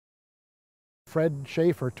Fred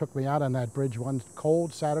Schaefer took me out on that bridge one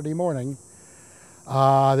cold Saturday morning.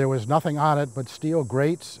 There was nothing on it but steel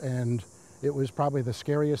grates, and it was probably the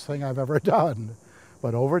scariest thing I've ever done.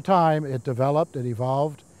 But over time, it developed, it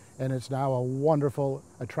evolved, and it's now a wonderful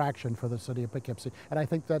attraction for the city of Poughkeepsie. And I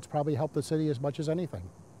think that's probably helped the city as much as anything.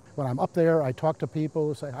 When I'm up there, I talk to people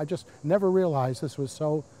who say, I just never realized this was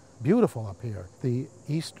so beautiful up here. The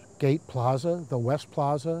East Gate Plaza, the West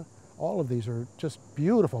Plaza, all of these are just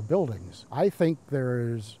beautiful buildings. I think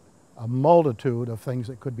there's a multitude of things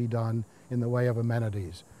that could be done in the way of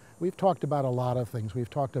amenities. We've talked about a lot of things. We've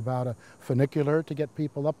talked about a funicular to get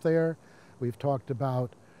people up there. We've talked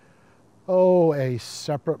about, a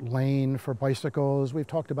separate lane for bicycles. We've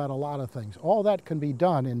talked about a lot of things. All that can be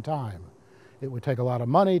done in time. It would take a lot of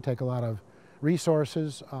money, take a lot of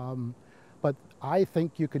resources, but I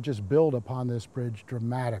think you could just build upon this bridge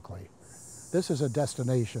dramatically. This is a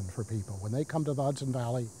destination for people. When they come to the Hudson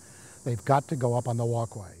Valley, they've got to go up on the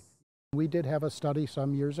walkway. We did have a study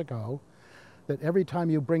some years ago that every time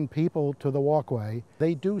you bring people to the walkway,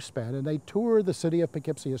 they do spend, and they tour the city of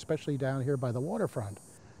Poughkeepsie, especially down here by the waterfront.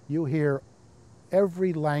 You hear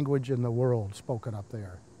every language in the world spoken up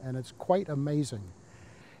there, and it's quite amazing.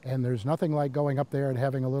 And there's nothing like going up there and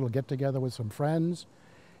having a little get-together with some friends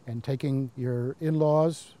and taking your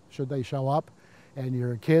in-laws, should they show up, and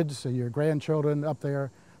your kids and your grandchildren up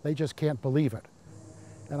there. They just can't believe it.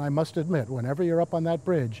 And I must admit, whenever you're up on that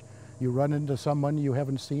bridge, you run into someone you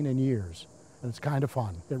haven't seen in years. And it's kind of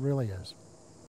fun. It really is.